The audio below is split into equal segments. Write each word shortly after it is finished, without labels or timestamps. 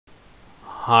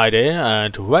Hi there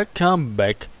and welcome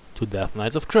back to Death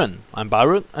Knights of Krynn. I'm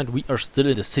Byron and we are still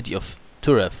in the city of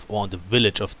Turef, or in the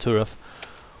village of Turef,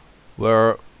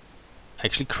 where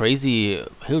actually crazy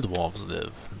hill dwarves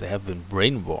live. They have been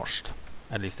brainwashed.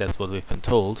 At least that's what we've been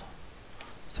told.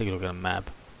 Let's take a look at a map.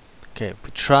 Okay,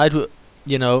 we try to,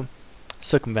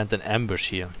 circumvent an ambush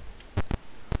here.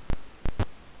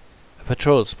 A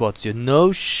patrol spots you.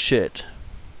 No shit.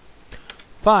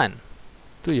 Fine.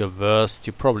 Do your worst.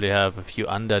 You probably have a few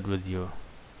undead with you.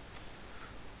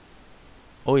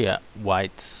 Oh yeah,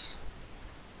 whites.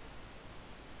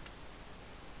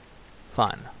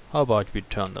 Fine. How about we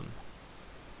turn them?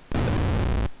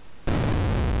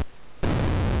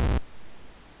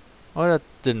 Oh, that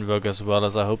didn't work as well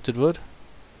as I hoped it would.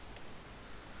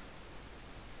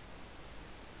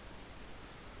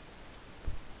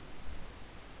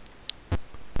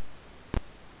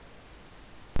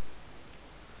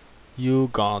 You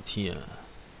got here.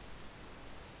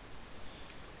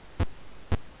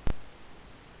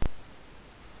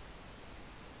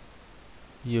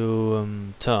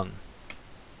 You turn.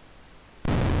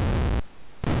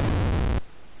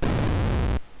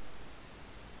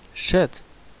 Shit.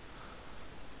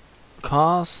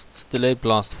 Cast delayed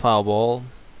blast fireball.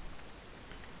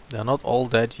 They're not all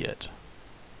dead yet.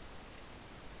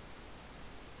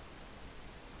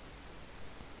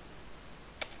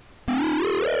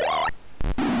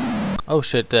 Oh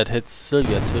shit, that hits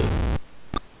Sylvia too.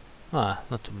 Ah,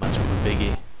 not too much of a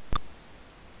biggie.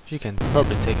 She can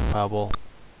probably take a fireball.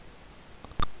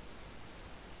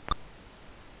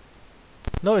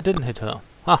 No, it didn't hit her.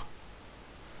 Ha!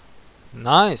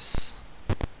 Nice!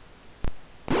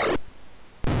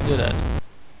 You're dead.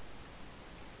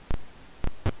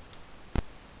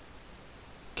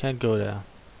 Can't go there.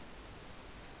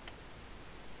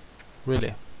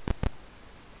 Really?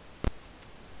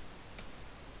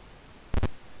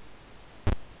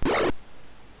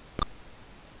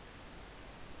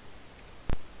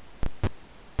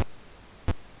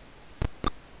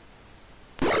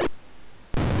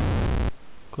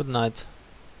 Good night.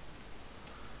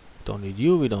 Don't need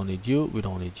you, we don't need you, we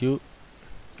don't need you.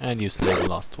 And you slay the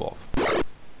last dwarf.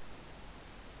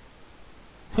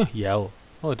 Yell.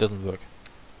 Oh, it doesn't work.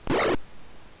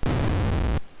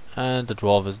 And the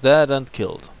dwarf is dead and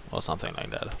killed. Or something like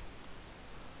that.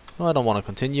 No, I don't want to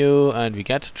continue. And we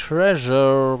get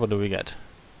treasure. What do we get?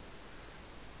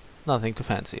 Nothing too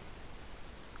fancy.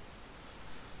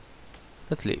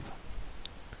 Let's leave.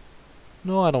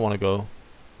 No, I don't want to go.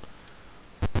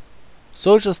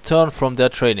 Soldiers turn from their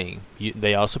training.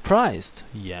 They are surprised.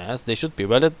 Yes, they should be.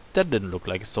 Well, that didn't look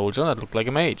like a soldier. That looked like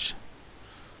a mage.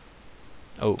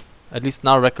 Oh, at least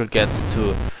now Reckle gets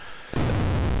to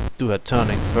do her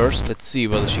turning first. Let's see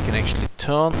whether she can actually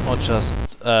turn or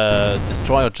just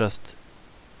destroy or just...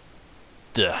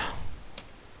 Duh.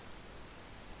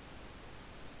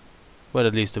 Well,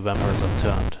 at least the vampires are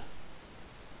turned.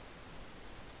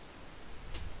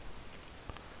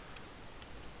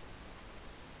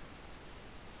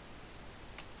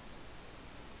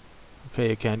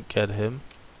 Okay, you can't get him.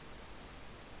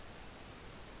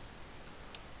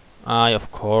 Aye,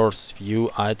 of course. View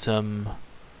item.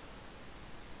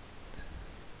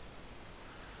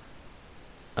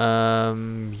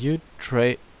 You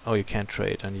trade. Oh, you can't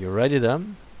trade. And you ready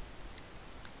them?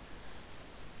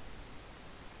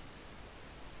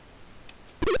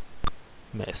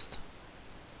 Missed.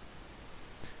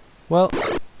 Well,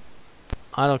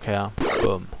 I don't care.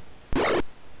 Boom.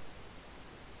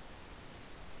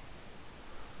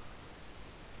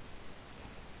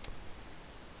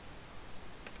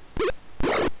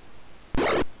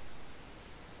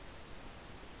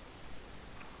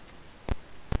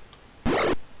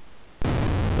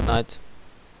 Good night.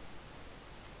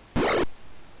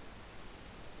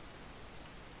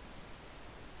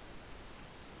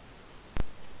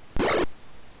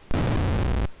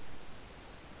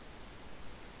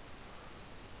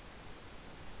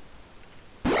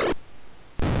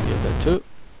 You're dead too.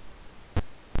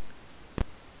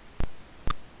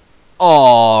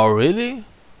 Oh, really?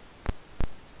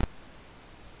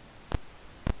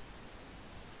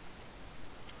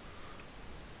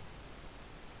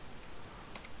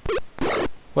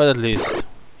 Well, at least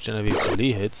Genevieve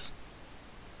Jolie hits.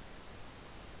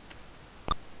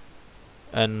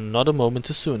 And not a moment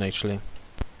too soon, actually.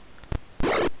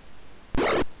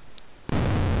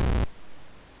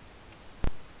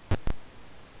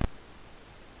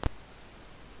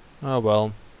 Oh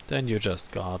well, then you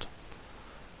just God.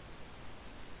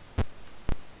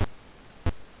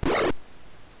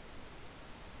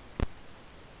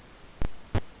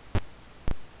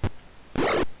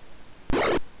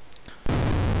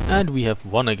 And we have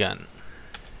won again.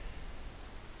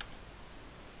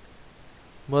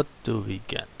 What do we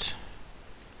get?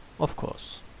 Of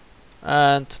course.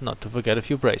 And not to forget a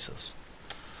few braces.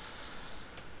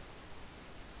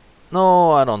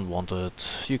 No, I don't want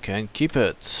it. You can keep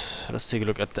it. Let's take a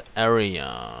look at the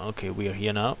area. Okay, we are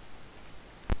here now.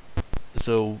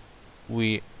 So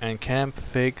we encamp,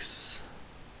 fix.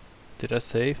 Did I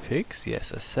say fix?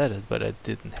 Yes, I said it, but I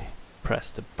didn't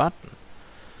press the button.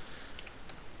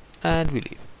 And we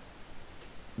leave.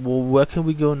 Well, where can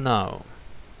we go now?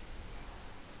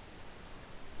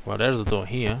 Well, there's a door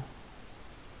here.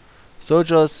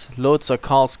 Soldiers load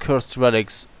Sarkal's cursed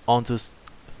relics onto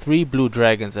 3 blue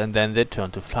dragons and then they turn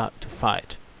to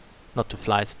fight. Not to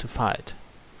flight, to fight.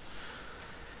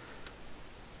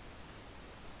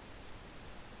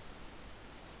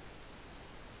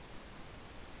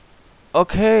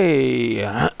 Okay,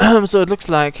 so it looks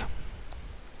like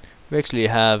we actually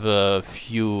have a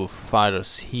few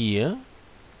fighters here,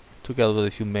 together with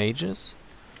a few mages,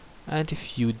 and a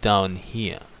few down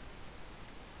here.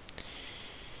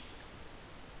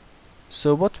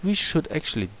 So what we should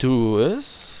actually do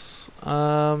is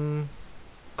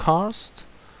cast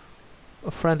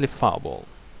a friendly fireball.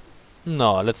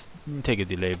 No, let's take a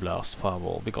delay blast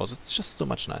fireball because it's just so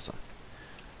much nicer.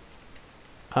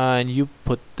 And you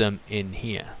put them in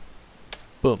here.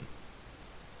 Boom.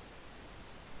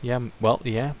 Yeah, well,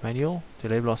 yeah, manual,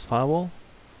 delay blast fireball.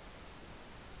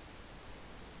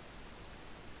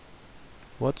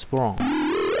 What's wrong?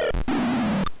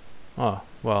 Oh,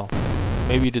 well,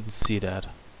 maybe you didn't see that.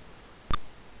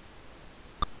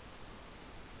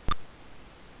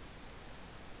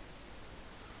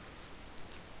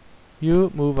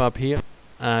 You move up here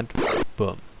and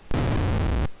boom.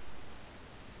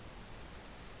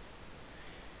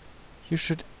 You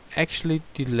should actually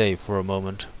delay for a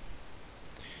moment.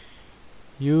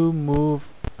 You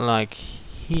move like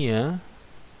here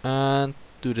and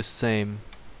do the same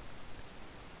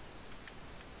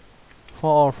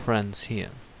for our friends here.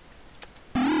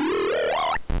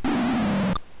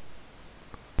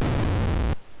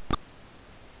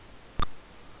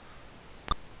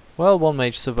 Well, one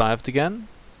mage survived again.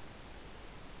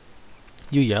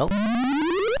 You yell.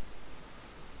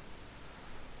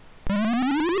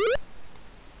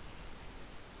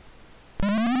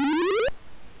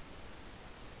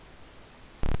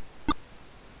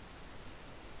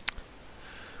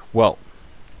 Well,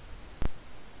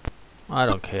 I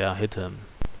don't care, hit him.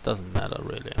 Doesn't matter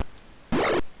really.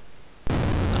 Good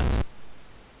night.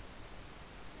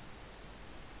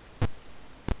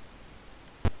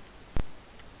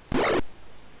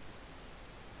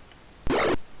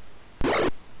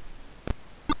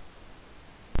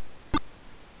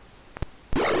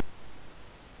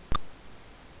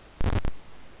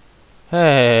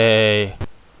 Hey!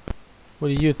 What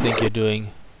do you think you're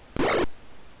doing?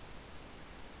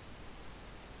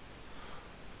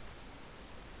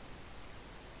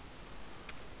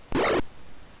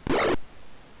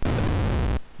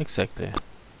 Exactly.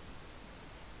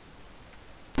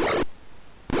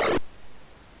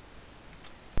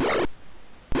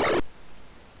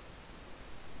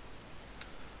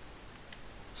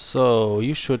 So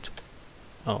you should...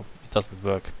 Oh, it doesn't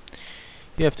work.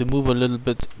 You have to move a little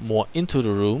bit more into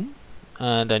the room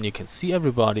and then you can see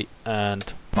everybody and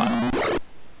fire.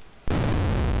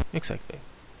 Exactly.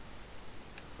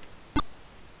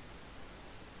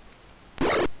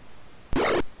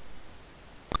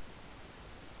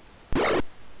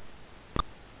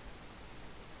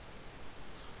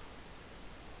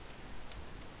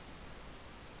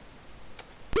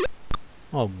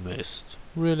 Oh, missed.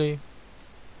 Really?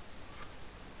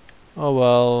 Oh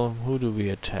well, who do we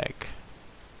attack?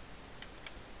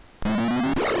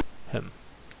 Him.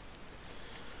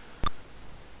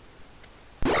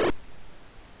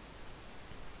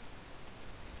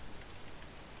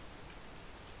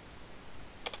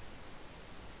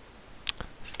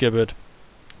 Skip it.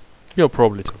 You're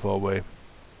probably too far away.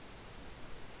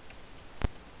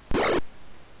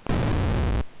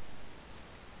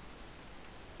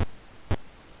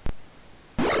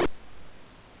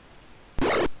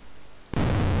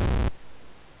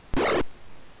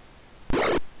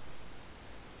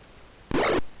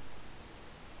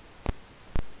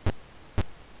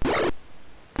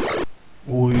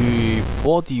 Ui,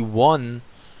 41.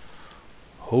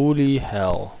 Holy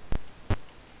hell.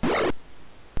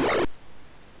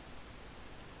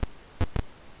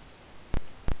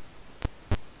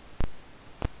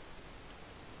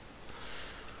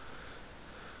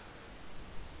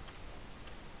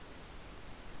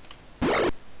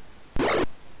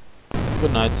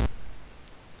 Good night.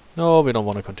 No, we don't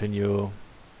want to continue.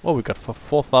 Oh, we got for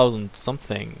 4,000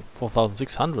 something.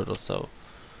 4,600 or so.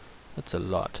 That's a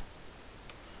lot.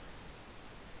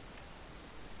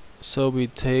 So we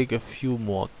take a few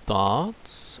more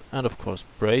darts, and of course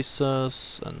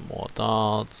bracers, and more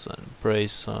darts, and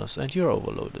bracers, and you're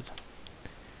overloaded.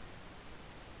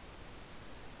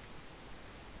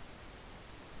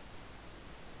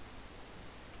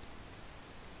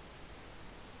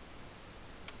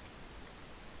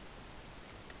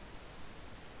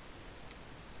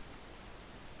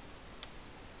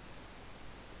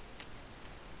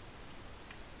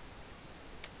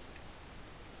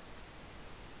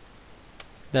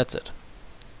 That's it.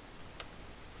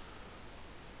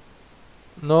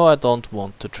 No, I don't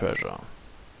want the treasure.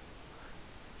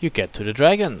 You get to the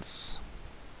dragons.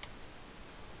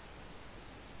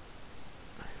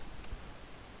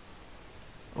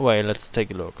 Wait, let's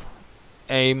take a look.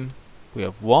 Aim. We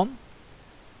have 1,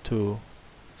 2,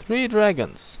 3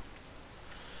 dragons.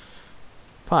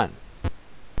 Fine.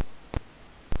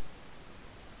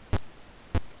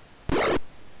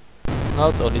 Now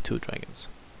it's only 2 dragons.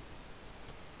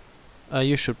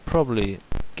 You should probably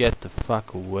get the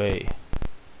fuck away.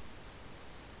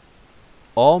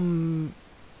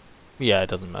 Yeah, it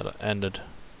doesn't matter. End it.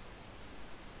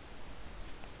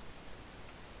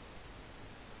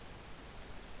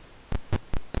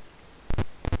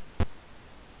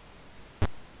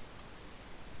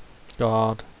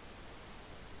 God.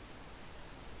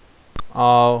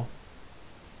 Oh.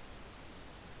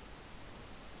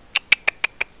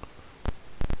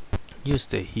 You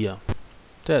stay here.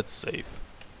 That's safe.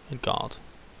 And guard.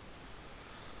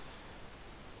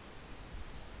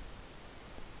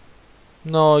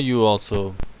 No, you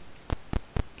also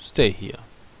stay here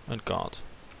and guard.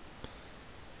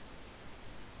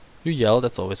 You yell,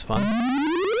 that's always fun.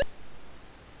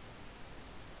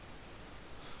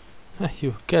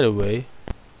 You get away.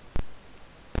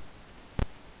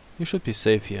 You should be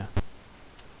safe here.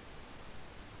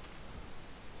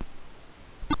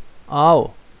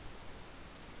 Ow!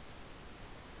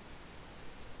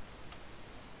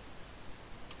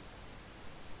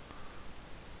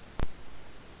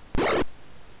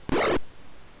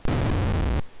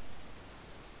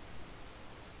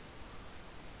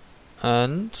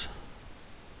 And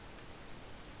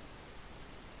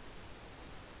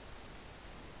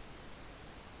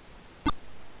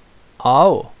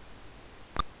ow!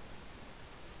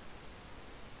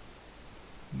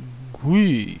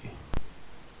 Gui.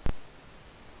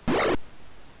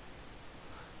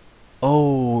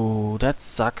 Oh, that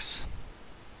sucks.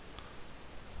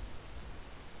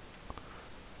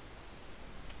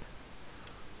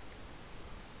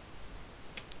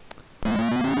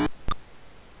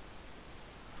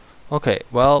 Okay,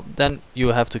 well, then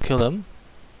you have to kill him.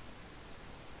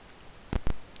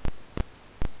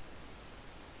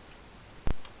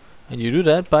 And you do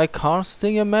that by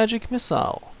casting a magic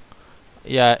missile.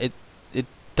 Yeah, it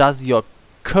does your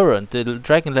current, the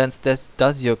Dragon Lance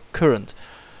does your current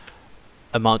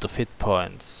amount of hit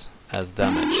points as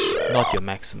damage, not your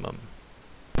maximum.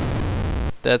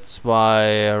 That's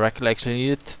why Rackle actually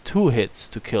needed 2 hits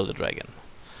to kill the dragon.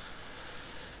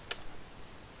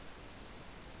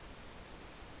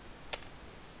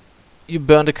 You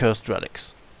burn the cursed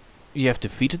relics. You have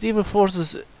defeated evil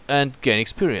forces and gain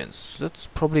experience. That's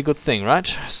probably a good thing, right?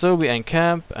 So we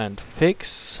encamp and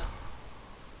fix.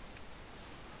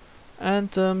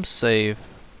 And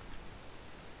save.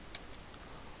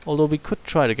 Although we could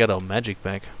try to get our magic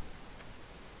back.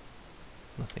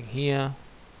 Nothing here.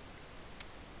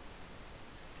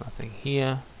 Nothing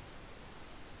here.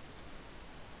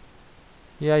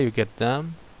 Yeah, you get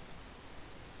them.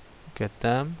 Get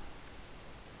them.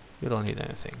 You don't need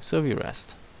anything, so we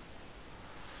rest.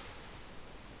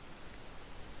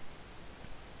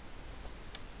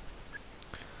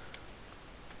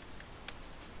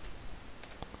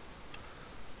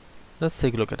 Let's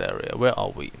take a look at the area. Where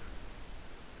are we?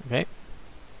 Okay.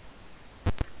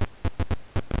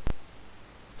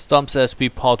 Stomp says we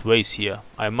part ways here.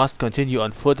 I must continue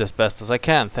on foot as best as I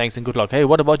can. Thanks and good luck. Hey,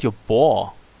 what about your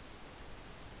boar?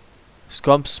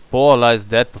 Scomp's boar lies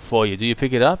dead before you. Do you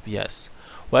pick it up? Yes.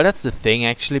 Well, that's the thing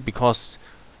actually, because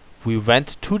we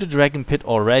went to the dragon pit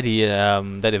already.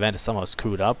 That event is somehow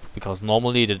screwed up, because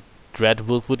normally the dread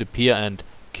wolf would appear and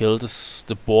kill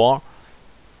the boar,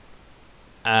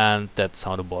 and that's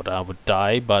how the boar would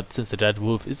die. But since the dread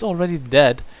wolf is already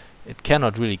dead, it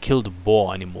cannot really kill the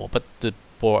boar anymore. But the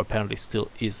boar apparently still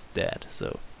is dead,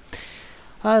 so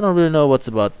I don't really know what's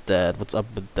up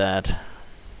with that.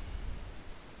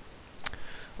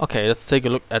 Okay, let's take a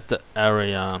look at the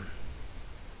area.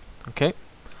 Okay,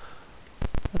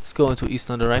 let's go into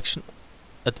eastern direction.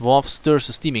 A dwarf stirs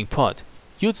a steaming pot.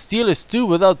 You'd steal a stew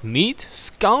without meat?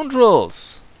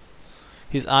 Scoundrels!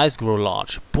 His eyes grow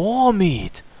large. Boar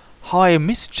meat! How I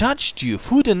misjudged you!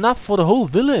 Food enough for the whole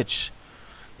village!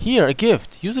 Here, a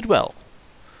gift. Use it well.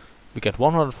 We get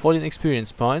 114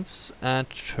 experience points and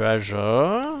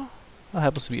treasure. That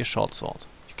happens to be a short sword.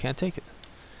 You can't take it.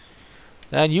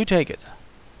 Then you take it.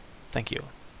 Thank you.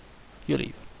 You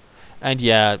leave. And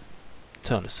yeah,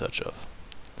 turn the search off.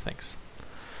 Thanks.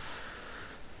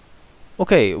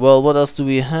 Okay, well, what else do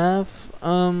we have?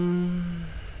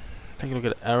 Take a look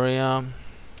at the area.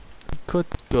 We could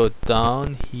go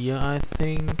down here, I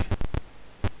think.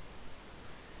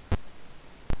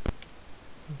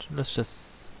 Let's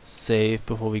just save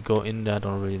before we go in there. I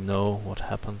don't really know what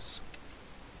happens.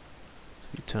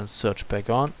 We turn search back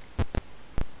on.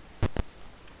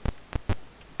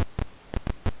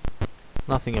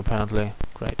 Nothing apparently.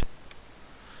 Great.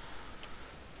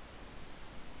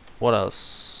 What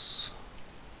else?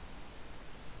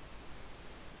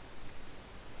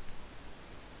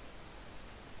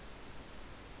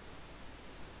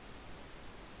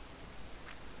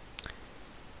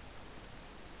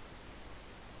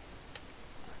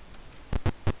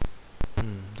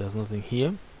 There's nothing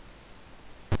here.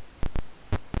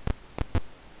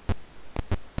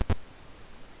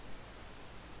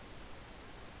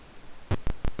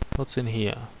 What's in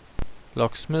here?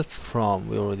 Locksmith from.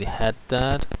 We already had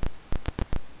that.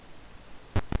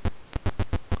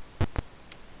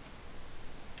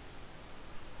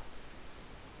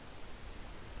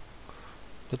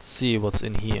 Let's see what's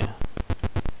in here.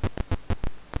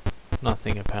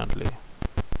 Nothing apparently.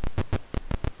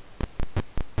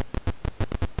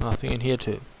 Nothing in here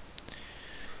too.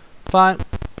 Fine.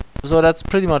 So that's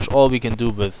pretty much all we can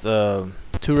do with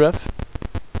Turef.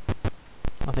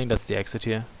 I think that's the exit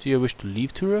here. Do you wish to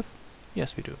leave Turef?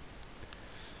 Yes, we do.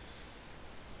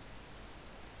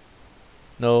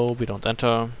 No, we don't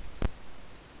enter.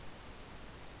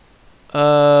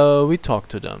 We talk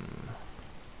to them.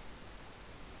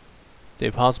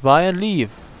 They pass by and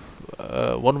leave.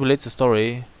 One relates a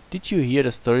story. Did you hear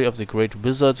the story of the great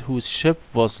wizard whose ship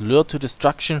was lured to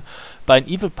destruction by an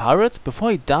evil pirate?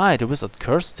 Before he died, the wizard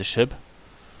cursed the ship.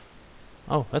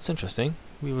 Oh, that's interesting.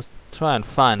 We will try and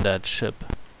find that ship.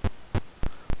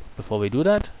 Before we do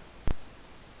that,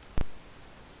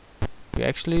 we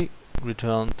actually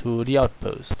return to the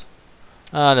outpost.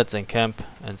 Let's encamp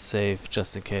and save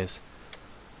just in case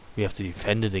we have to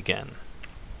defend it again.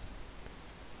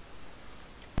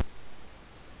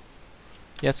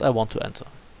 Yes, I want to enter.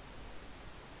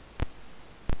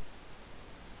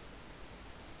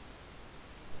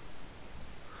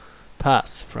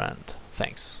 Pass, friend.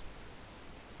 Thanks.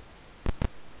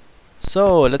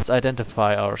 So, let's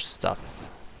identify our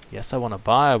stuff. Yes, I want to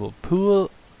buy. I will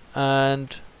pool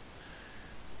and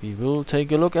we will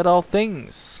take a look at our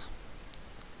things.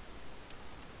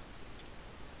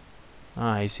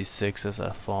 AC6 as I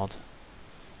thought.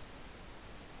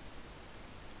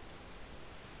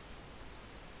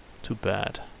 Too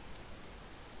bad.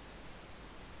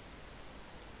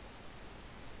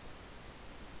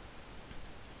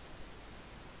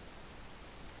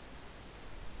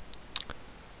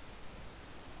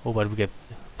 Oh, but we get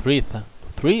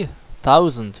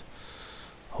 3,000.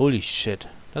 Holy shit,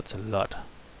 that's a lot.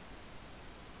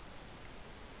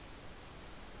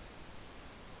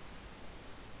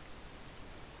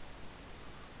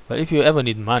 But if you ever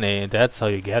need money, that's how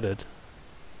you get it.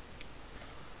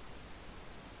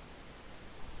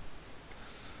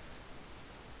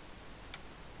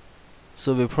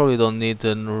 So we probably don't need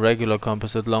the regular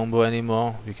composite longbow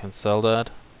anymore. We can sell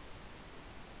that.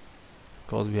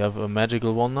 Because we have a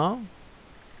magical one now.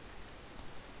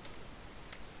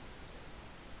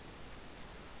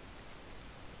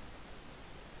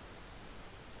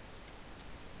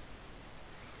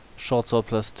 Short sword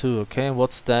 +2. Okay,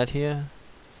 what's that here?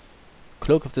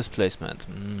 Cloak of displacement.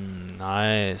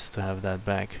 Nice to have that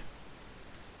back.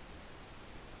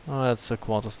 Oh, that's a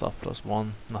quarterstaff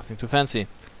 +1. Nothing too fancy.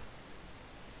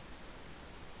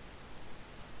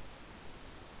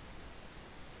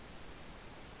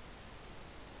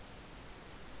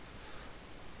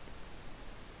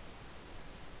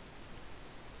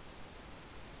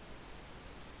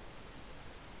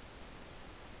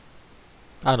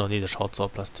 I don't need a short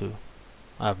sword +2.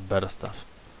 I have better stuff.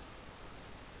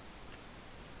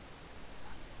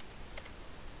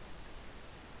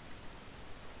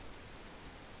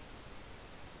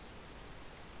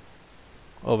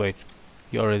 Oh wait,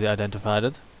 you already identified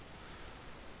it?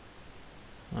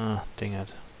 Ah, dang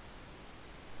it.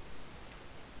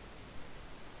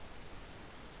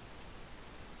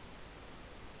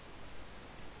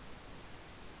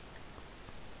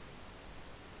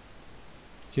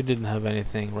 You didn't have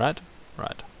anything, right?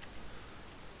 Right.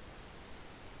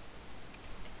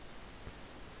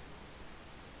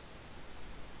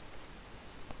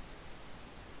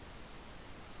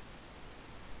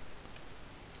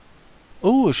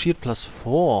 Oh, shield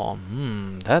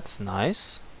 +4. That's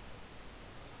nice.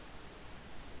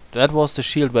 That was the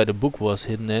shield where the book was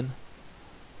hidden in.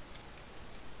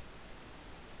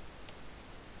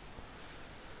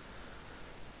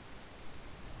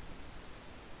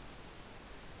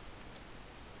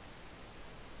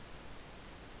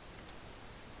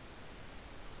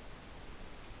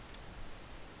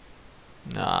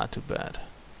 Nah, too bad.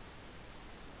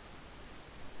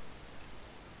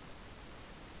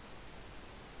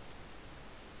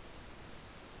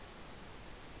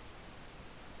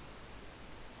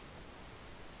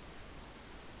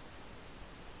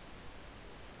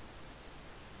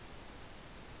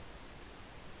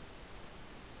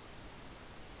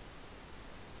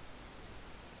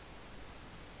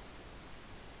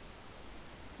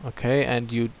 Okay,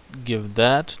 and you give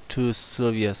that to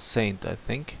Sylvia Saint, I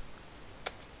think.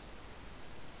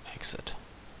 Exit.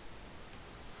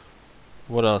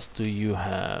 What else do you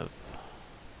have?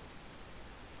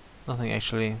 Nothing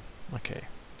actually. Okay.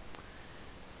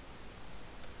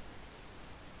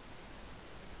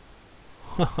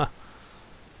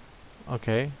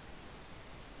 Okay.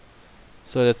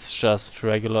 So that's just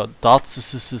regular dots.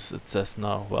 It says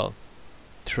now. Well,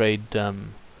 trade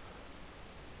them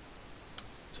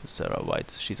to Sarah White.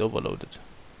 She's overloaded.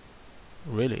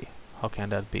 Really? How can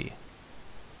that be?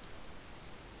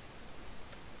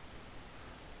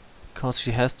 Because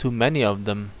she has too many of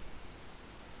them.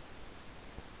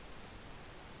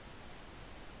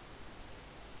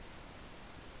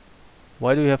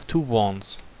 Why do you have 2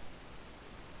 wands?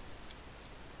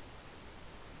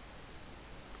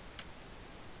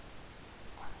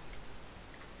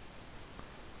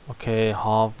 Okay,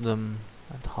 half them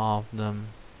and half them.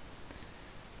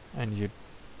 And you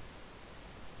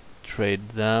trade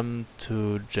them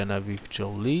to Genevieve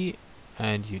Jolie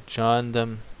and you join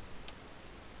them.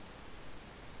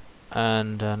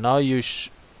 And now you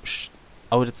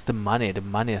oh, it's the money. The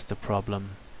money is the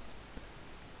problem.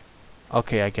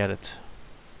 Okay, I get it.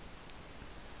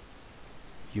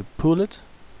 You pull it.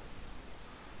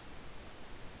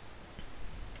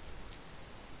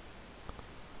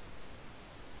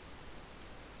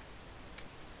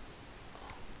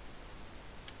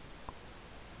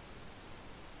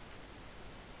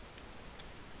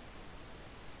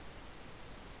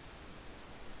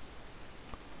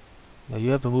 Now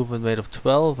you have a movement rate of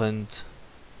 12 and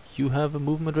you have a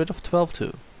movement rate of 12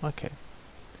 too. Okay.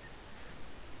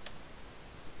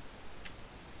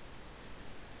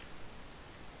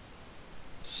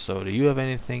 So do you have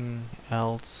anything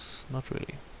else? Not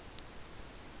really.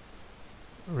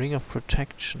 Ring of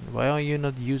Protection. Why are you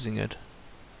not using it?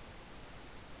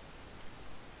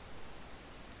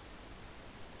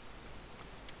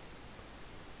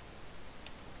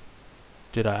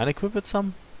 Did I unequip it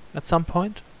at some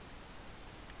point?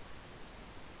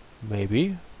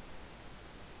 Maybe.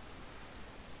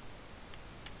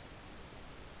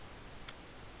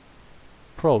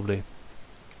 Probably.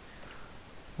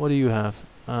 What do you have?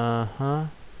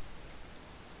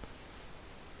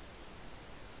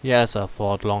 Yes, I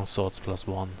thought long swords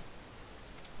 +1.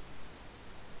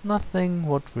 Nothing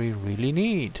what we really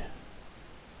need.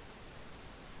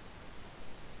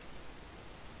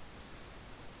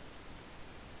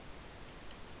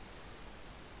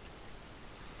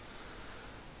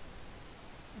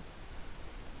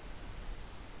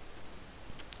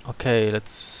 Okay,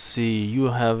 let's see. You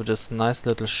have this nice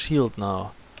little shield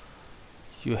now.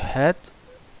 You had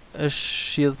a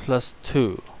shield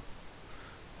 +2.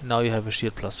 And now you have a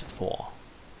shield +4.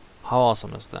 How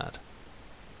awesome is that?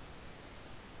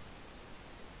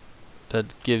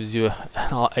 That gives you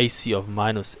an AC of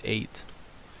 -8.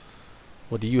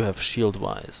 What do you have shield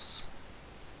wise?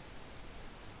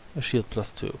 A shield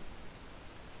 +2.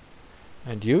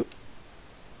 And you?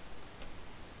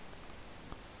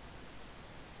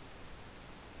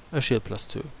 A shield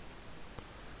 +2.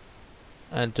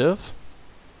 And Durf?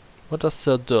 What does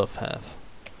Sir Durf have?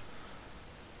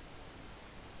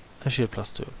 A shield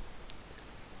 +2.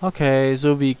 Okay,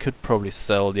 so we could probably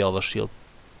sell the other shield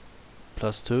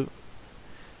 +2.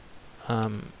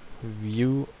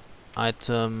 View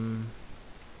item.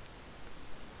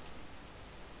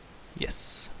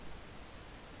 Yes.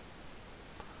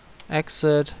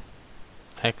 Exit.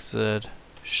 Exit.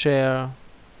 Share.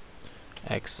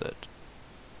 Exit.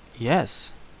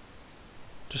 Yes.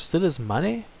 There still is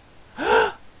money?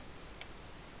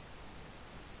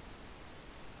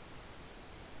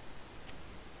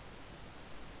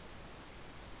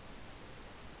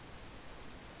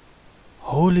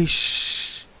 Holy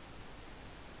sh...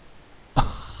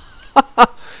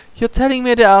 You're telling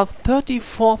me there are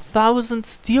 34,000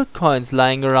 steel coins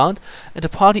lying around and the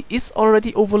party is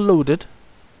already overloaded?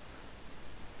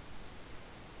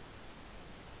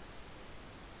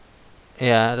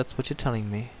 Yeah, that's what you're telling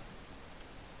me.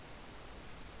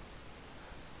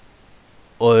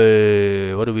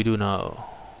 Oi, what do we do now?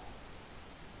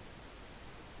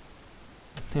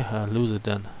 Yeah, lose it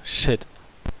then. Shit.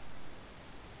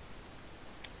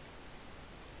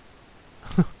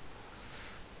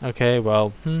 Okay,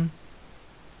 well,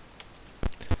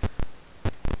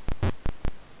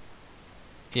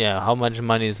 yeah, how much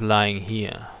money is lying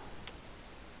here?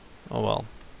 Oh well,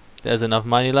 there's enough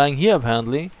money lying here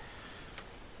apparently.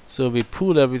 So we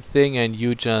pool everything and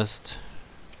you just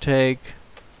take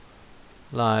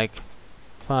like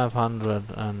 500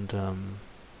 and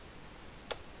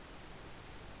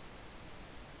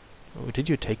oh, did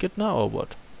you take it now or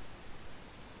what?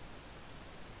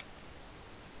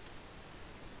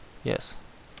 Yes.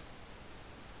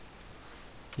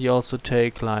 You also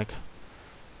take like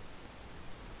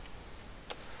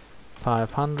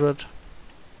 500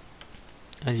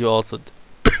 and you also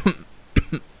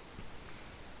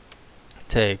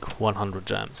take 100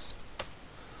 gems.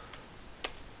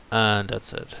 And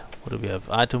that's it. What do we have?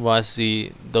 Item wise,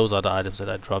 see, those are the items that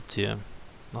I dropped here.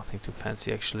 Nothing too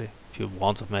fancy actually. A few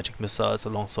wands of magic missiles, a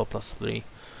long sword +3.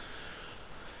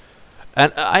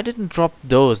 And I didn't drop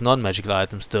those non-magical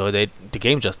items though. The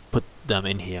game just put them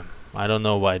in here. I don't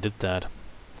know why I did that.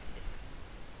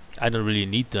 I don't really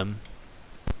need them.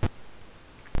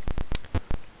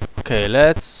 Okay,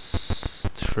 let's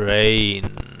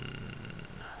train.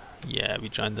 Yeah, we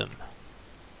joined them.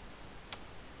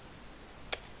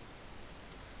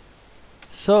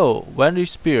 So, Wendy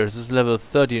Spears is level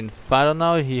 13 fighter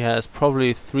now. He has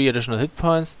probably 3 additional hit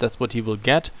points. That's what he will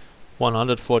get.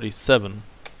 147.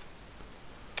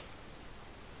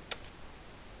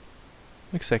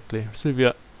 Exactly.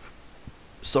 Sylvia.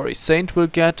 Sorry, Saint will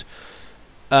get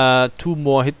 2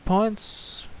 more hit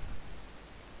points,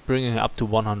 bringing her up to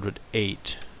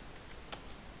 108.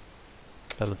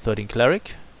 Level 13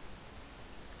 cleric.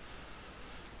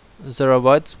 Zara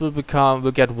Whites will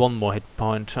get 1 more hit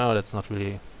point. Oh, that's not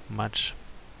really much.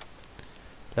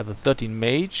 Level 13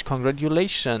 mage.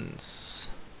 Congratulations.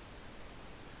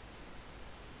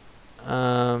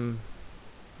 What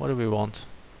do we want?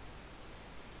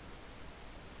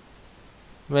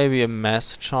 Maybe a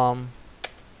mass charm.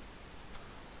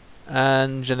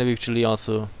 And Genevieve Jolie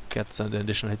also gets an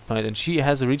additional hit point, and she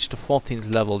has reached the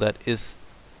 14th level. That is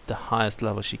the highest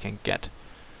level she can get.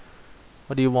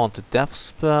 What do you want? A death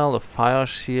spell, a fire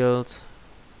shield?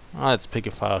 Let's pick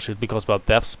a fire shield because, well,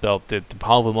 death spell, the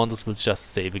powerful monsters will just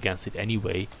save against it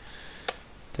anyway.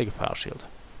 Take a fire shield.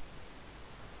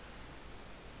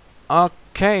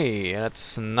 Okay,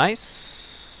 that's nice.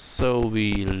 So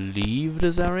we leave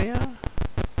this area.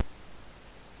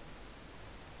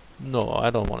 No, I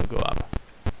don't want to go up.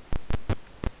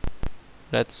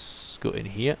 Let's go in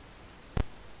here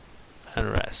and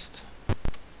rest.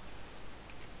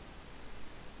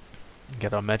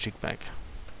 Get our magic back.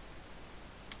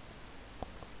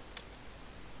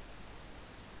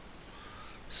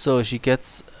 So she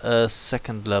gets a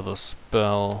 2nd level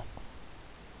spell.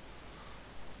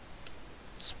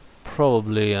 It's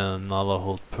probably another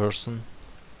hold person.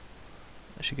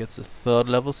 She gets a 3rd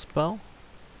level spell.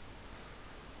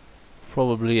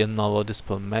 Probably another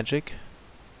dispel magic.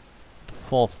 The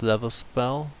 4th level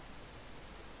spell.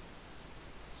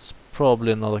 It's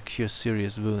probably another cure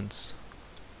serious wounds.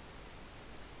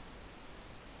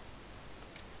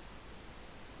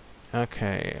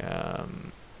 Okay,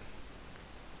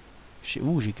 she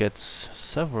gets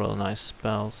several nice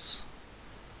spells.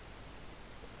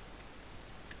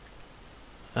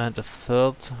 And a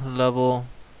 3rd level.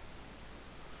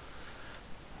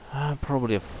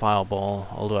 Probably a fireball,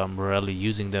 although I'm rarely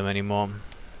using them anymore.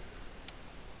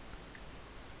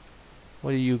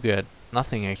 What do you get?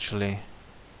 Nothing actually.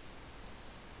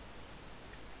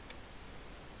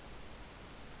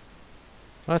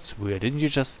 That's weird. Didn't you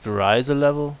just rise a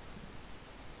level?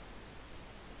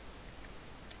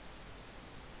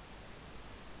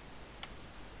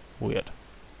 Weird.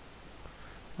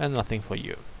 And nothing for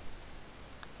you.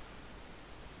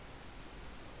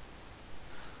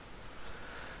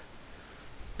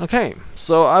 Okay,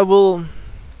 so I will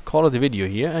call it a video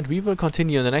here and we will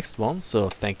continue in the next one. So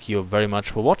thank you very much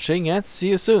for watching and see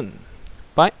you soon.